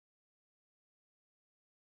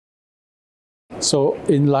So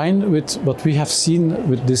in line with what we have seen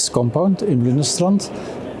with this compound, Imlunestrant,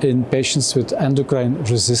 in patients with endocrine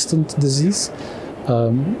resistant disease,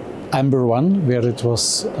 EMBER-1, where it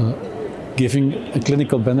was giving a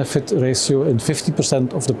clinical benefit ratio in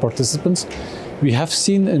 50% of the participants, we have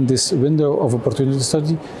seen in this window of opportunity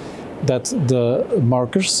study that the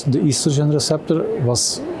markers, the estrogen receptor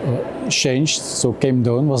was changed, so came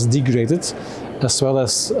down, was degraded, as well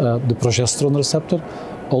as the progesterone receptor,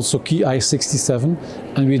 also Ki67,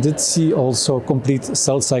 and we did see also complete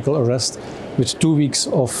cell cycle arrest with 2 weeks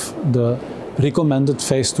of the recommended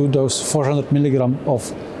phase II dose, 400 milligram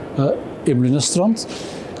of Imlunestrant.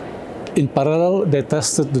 In parallel, they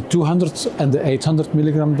tested the 200 and the 800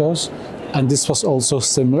 milligram dose, and this was also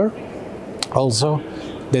similar. Also,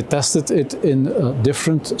 they tested it in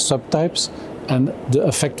different subtypes, and the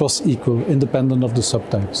effect was equal, independent of the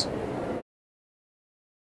subtypes.